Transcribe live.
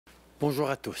Bonjour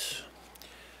à tous.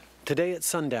 Today at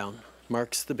sundown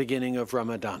marks the beginning of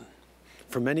Ramadan.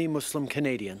 For many Muslim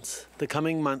Canadians, the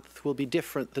coming month will be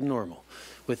different than normal,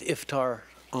 with iftar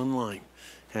online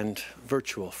and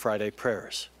virtual Friday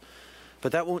prayers.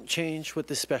 But that won't change what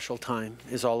this special time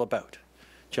is all about: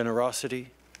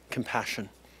 generosity, compassion,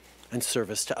 and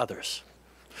service to others.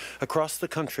 Across the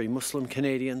country, Muslim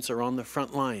Canadians are on the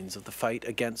front lines of the fight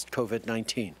against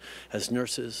COVID-19 as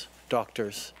nurses,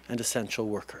 doctors, and essential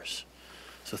workers.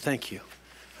 So thank you,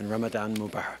 and Ramadan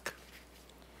Mubarak.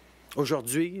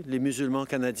 Aujourd'hui, les musulmans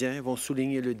canadiens vont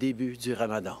souligner le début du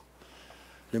Ramadan.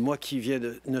 Le mois qui vient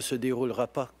ne se déroulera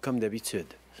pas comme d'habitude,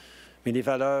 mais les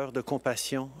valeurs de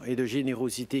compassion et de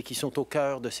générosité qui sont au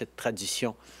cœur de cette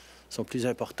tradition sont plus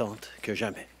importantes que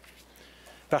jamais.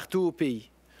 Partout au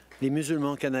pays, les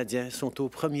musulmans canadiens sont aux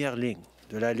premières lignes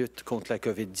de la lutte contre la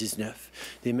COVID-19,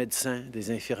 des médecins,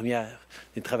 des infirmières,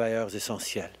 des travailleurs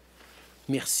essentiels.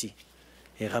 Merci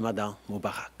et Ramadan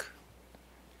Mubarak.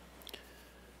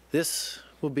 This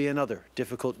will be another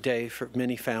difficult day for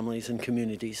many families and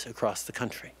communities across the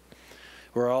country.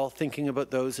 We're all thinking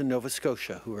about those in Nova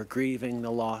Scotia who are grieving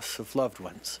the loss of loved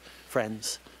ones,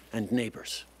 friends, and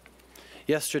neighbours.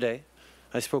 Yesterday,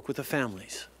 I spoke with the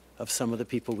families of some of the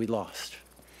people we lost.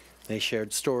 They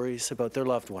shared stories about their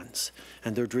loved ones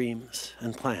and their dreams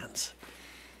and plans.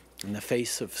 In the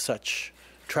face of such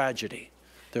tragedy,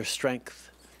 their strength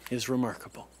is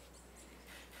remarkable.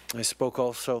 I spoke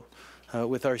also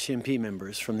with RCMP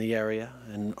members from the area,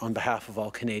 and on behalf of all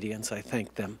Canadians, I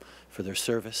thank them for their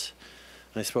service.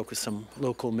 And I spoke with some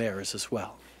local mayors as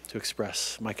well to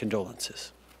express my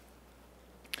condolences.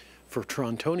 For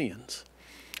Torontonians,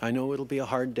 I know it'll be a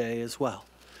hard day as well,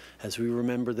 as we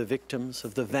remember the victims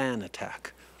of the van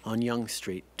attack on Yonge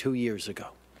Street 2 years ago.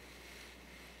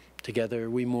 Together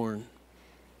we mourn,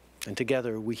 and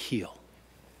together we heal.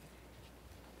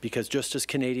 Because just as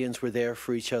Canadians were there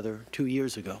for each other 2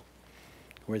 years ago,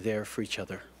 we're there for each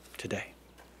other today.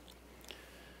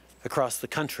 Across the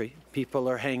country, people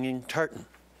are hanging tartan,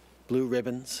 blue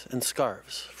ribbons, and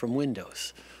scarves from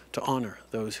windows to honor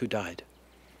those who died.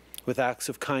 With acts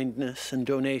of kindness and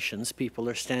donations, people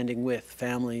are standing with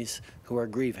families who are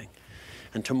grieving.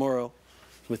 And tomorrow,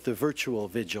 with the virtual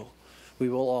vigil, we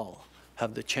will all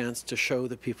have the chance to show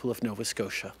the people of Nova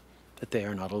Scotia that they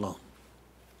are not alone.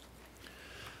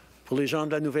 Pour les gens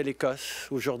de la Nouvelle-Écosse,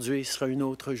 aujourd'hui sera une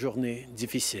autre journée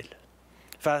difficile.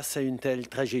 Face à une telle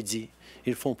tragédie,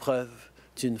 ils font preuve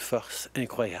d'une force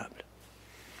incroyable.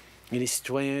 Et les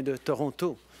citoyens de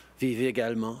Toronto vivent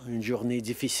également une journée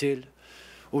difficile.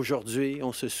 Aujourd'hui,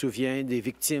 on se souvient des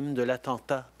victimes de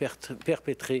l'attentat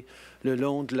perpétré le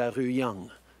long de la rue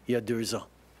Yonge il y a 2 ans.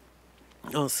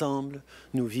 Ensemble,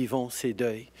 nous vivons ces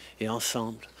deuils et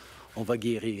ensemble, on va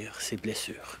guérir ces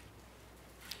blessures.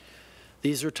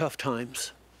 These are tough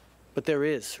times, but there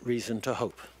is reason to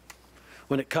hope.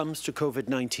 When it comes to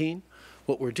COVID-19,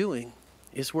 what we're doing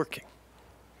is working.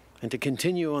 And to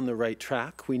continue on the right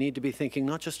track, we need to be thinking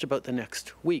not just about the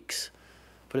next weeks,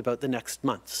 but about the next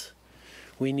months.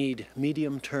 We need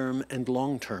medium-term and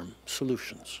long-term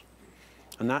solutions.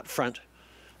 On that front,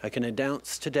 I can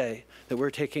announce today that we're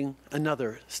taking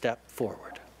another step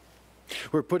forward.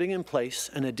 We're putting in place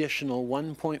an additional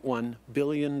 $1.1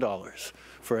 billion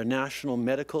for a national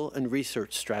medical and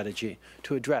research strategy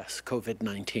to address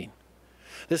COVID-19.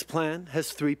 This plan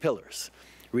has 3 pillars: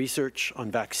 research on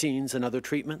vaccines and other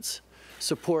treatments,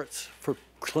 supports for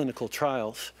clinical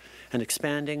trials, and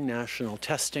expanding national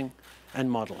testing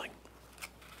and modelling.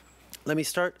 Let me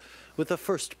start with the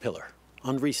first pillar,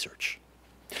 on research.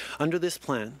 Under this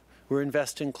plan, we're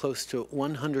investing close to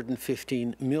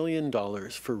 $115 million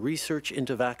for research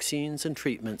into vaccines and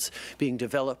treatments being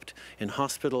developed in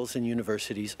hospitals and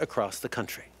universities across the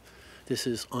country. This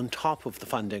is on top of the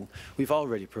funding we've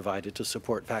already provided to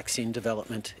support vaccine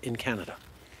development in Canada.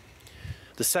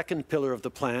 The second pillar of the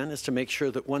plan is to make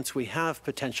sure that once we have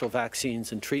potential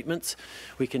vaccines and treatments,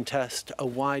 we can test a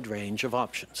wide range of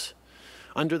options.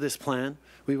 Under this plan,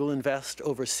 we will invest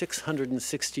over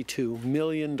 $662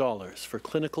 million for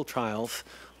clinical trials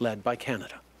led by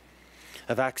Canada.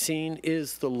 A vaccine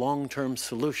is the long-term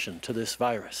solution to this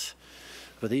virus,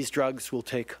 but these drugs will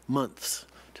take months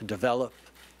to develop,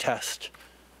 test,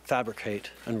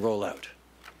 fabricate, and roll out.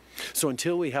 So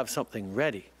until we have something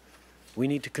ready, we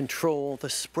need to control the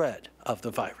spread of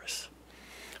the virus.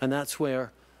 And that's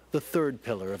where the third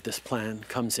pillar of this plan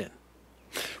comes in.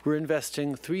 We're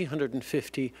investing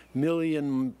 $350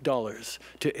 million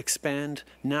to expand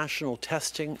national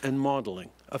testing and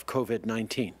modelling of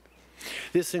COVID-19.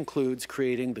 This includes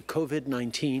creating the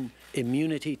COVID-19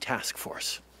 Immunity Task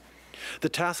Force. The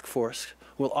task force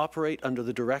will operate under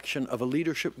the direction of a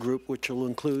leadership group which will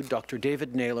include Dr.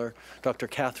 David Naylor, Dr.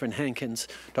 Catherine Hankins,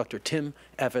 Dr. Tim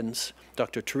Evans,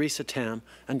 Dr. Teresa Tam,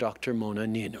 and Dr. Mona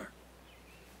Neiner.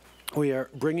 We are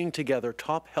bringing together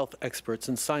top health experts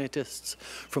and scientists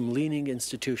from leading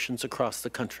institutions across the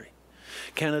country.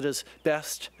 Canada's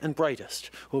best and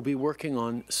brightest will be working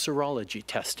on serology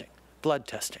testing, blood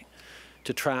testing,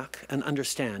 to track and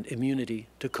understand immunity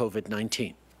to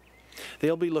COVID-19.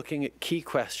 They'll be looking at key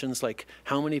questions like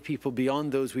how many people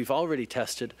beyond those we've already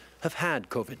tested have had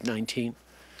COVID-19,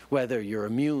 whether you're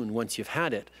immune once you've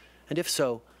had it, and if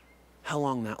so, how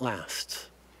long that lasts.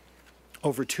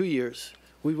 Over 2 years,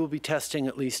 we will be testing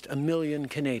at least 1 million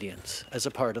Canadians as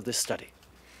a part of this study.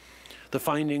 The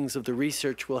findings of the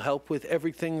research will help with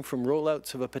everything from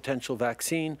rollouts of a potential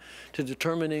vaccine to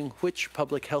determining which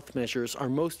public health measures are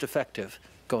most effective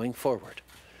going forward.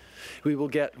 We will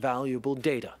get valuable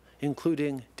data,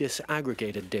 including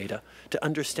disaggregated data, to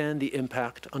understand the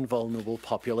impact on vulnerable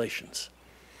populations.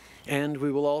 And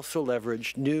we will also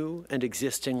leverage new and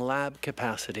existing lab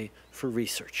capacity for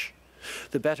research.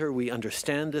 The better we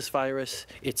understand this virus,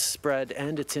 its spread,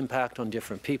 and its impact on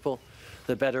different people,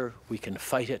 the better we can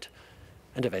fight it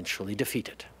and eventually defeat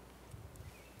it.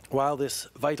 While this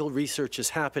vital research is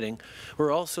happening,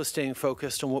 we're also staying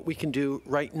focused on what we can do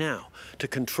right now to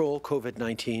control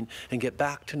COVID-19 and get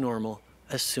back to normal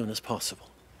as soon as possible.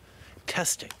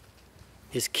 Testing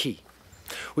is key.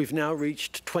 We've now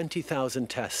reached 20,000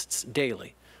 tests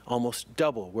daily, almost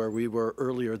double where we were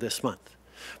earlier this month.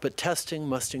 But testing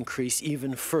must increase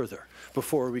even further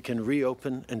before we can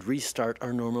reopen and restart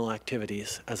our normal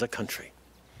activities as a country.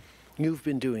 You've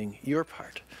been doing your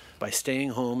part by staying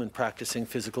home and practicing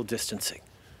physical distancing.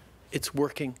 It's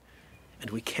working,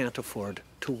 and we can't afford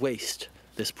to waste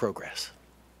this progress.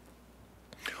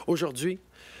 Aujourd'hui,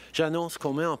 j'annonce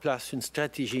qu'on met en place une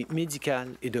stratégie médicale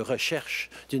et de recherche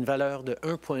d'une valeur de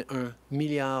 1,1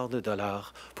 milliard de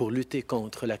dollars pour lutter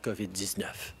contre la COVID-19.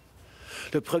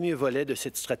 Le premier volet de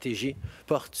cette stratégie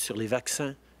porte sur les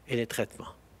vaccins et les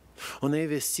traitements. On a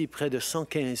investi près de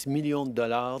 115 millions de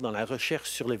dollars dans la recherche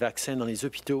sur les vaccins dans les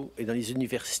hôpitaux et dans les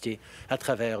universités à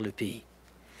travers le pays.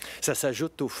 Ça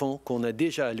s'ajoute aux fonds qu'on a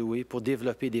déjà alloués pour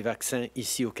développer des vaccins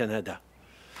ici au Canada.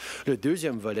 Le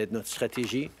deuxième volet de notre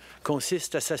stratégie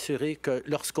consiste à s'assurer que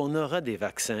lorsqu'on aura des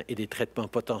vaccins et des traitements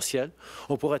potentiels,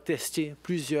 on pourra tester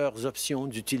plusieurs options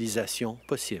d'utilisation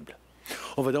possibles.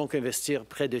 On va donc investir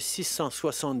près de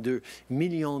 662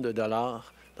 millions de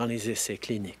dollars dans les essais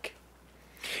cliniques.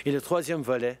 Et le troisième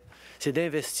volet, c'est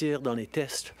d'investir dans les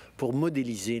tests pour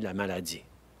modéliser la maladie.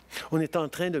 On est en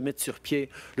train de mettre sur pied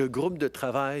le groupe de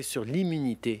travail sur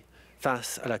l'immunité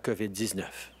face à la COVID-19.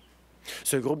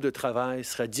 Ce groupe de travail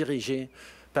sera dirigé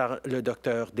par le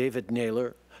Dr. David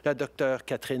Naylor, la Dr.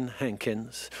 Catherine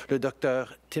Hankins, le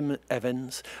Dr. Tim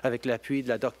Evans, avec l'appui de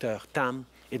la Dr. Tam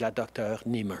et de la Dr.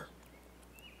 Neiner.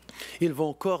 Ils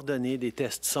vont coordonner des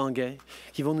tests sanguins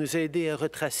qui vont nous aider à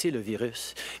retracer le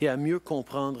virus et à mieux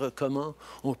comprendre comment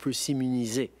on peut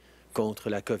s'immuniser contre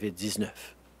la COVID-19.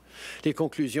 Les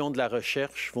conclusions de la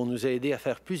recherche vont nous aider à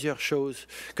faire plusieurs choses,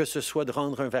 que ce soit de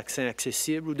rendre un vaccin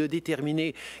accessible ou de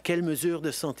déterminer quelles mesures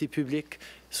de santé publique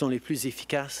sont les plus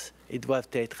efficaces et doivent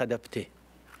être adoptées.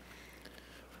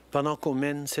 Pendant qu'on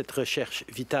mène cette recherche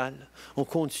vitale, on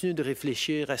continue de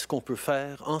réfléchir à ce qu'on peut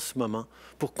faire en ce moment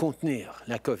pour contenir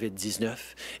la COVID-19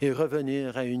 et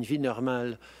revenir à une vie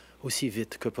normale aussi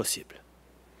vite que possible.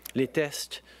 Les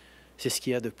tests, c'est ce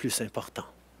qu'il y a de plus important.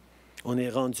 On est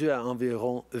rendu à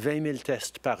environ 20 000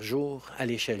 tests par jour à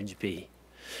l'échelle du pays.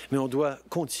 Mais on doit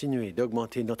continuer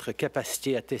d'augmenter notre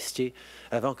capacité à tester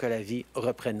avant que la vie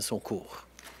reprenne son cours.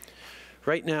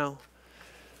 Right now,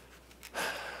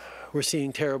 we're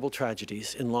seeing terrible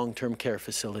tragedies in long-term care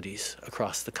facilities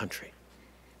across the country.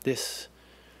 This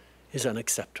is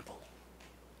unacceptable.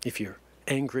 If you're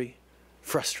angry,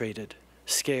 frustrated,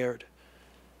 scared,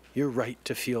 you're right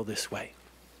to feel this way.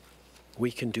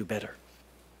 We can do better.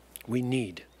 We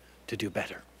need to do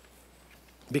better.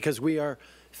 Because we are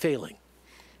failing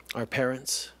our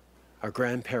parents, our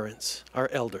grandparents, our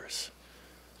elders,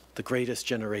 the greatest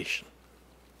generation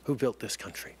who built this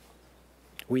country.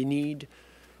 We need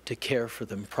to care for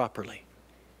them properly.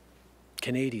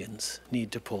 Canadians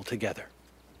need to pull together.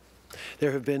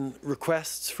 There have been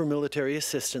requests for military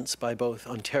assistance by both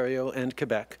Ontario and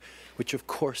Quebec, which of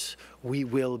course we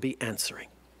will be answering.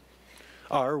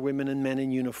 Our women and men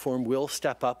in uniform will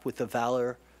step up with the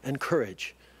valor and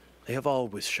courage they have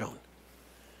always shown.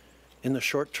 In the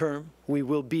short term, we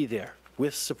will be there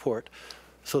with support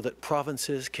so that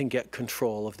provinces can get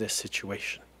control of this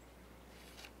situation.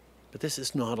 But this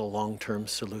is not a long-term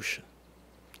solution.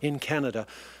 In Canada,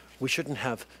 We shouldn't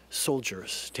have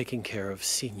soldiers taking care of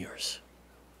seniors.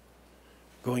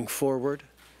 Going forward,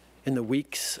 in the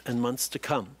weeks and months to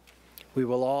come, we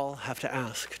will all have to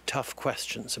ask tough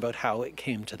questions about how it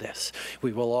came to this.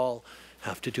 We will all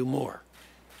have to do more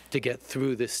to get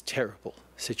through this terrible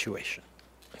situation.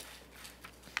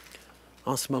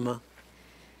 En ce moment,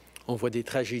 on voit des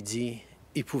tragédies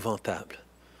épouvantables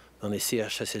dans les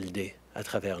CHSLD à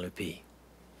travers le pays.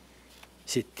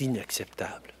 C'est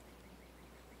inacceptable.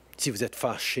 Si vous êtes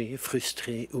fâché,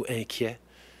 frustré ou inquiet,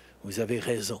 vous avez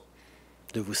raison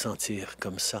de vous sentir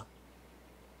comme ça.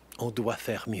 On doit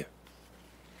faire mieux.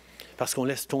 Parce qu'on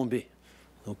laisse tomber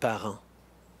nos parents,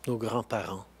 nos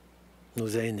grands-parents, nos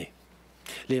aînés,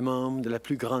 les membres de la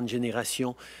plus grande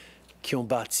génération qui ont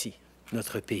bâti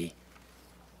notre pays.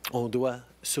 On doit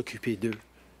s'occuper d'eux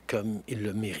comme ils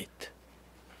le méritent.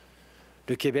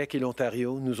 Le Québec et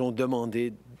l'Ontario nous ont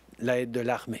demandé l'aide de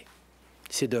l'armée.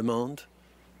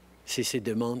 C'est ces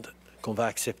demandes qu'on va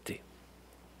accepter.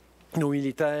 Nos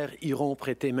militaires iront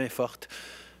prêter main forte,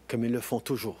 comme ils le font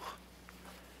toujours.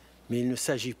 Mais il ne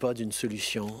s'agit pas d'une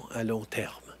solution à long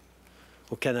terme.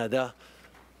 Au Canada,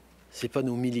 ce n'est pas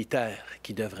nos militaires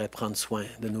qui devraient prendre soin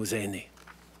de nos aînés.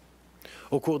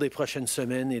 Au cours des prochaines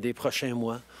semaines et des prochains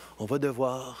mois, on va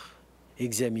devoir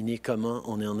examiner comment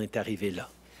on en est arrivé là.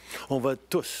 On va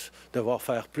tous devoir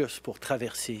faire plus pour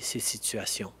traverser ces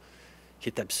situations qui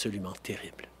est absolument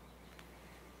terrible.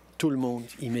 Tout le monde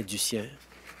y met du sien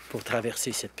pour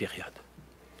traverser cette période.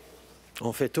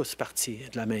 On fait tous partie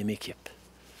de la même équipe.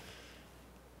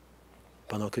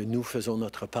 Pendant que nous faisons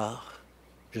notre part,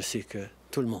 je sais que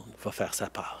tout le monde va faire sa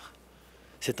part.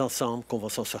 C'est ensemble qu'on va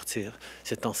s'en sortir.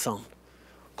 C'est ensemble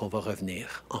qu'on va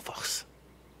revenir en force.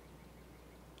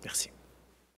 Merci.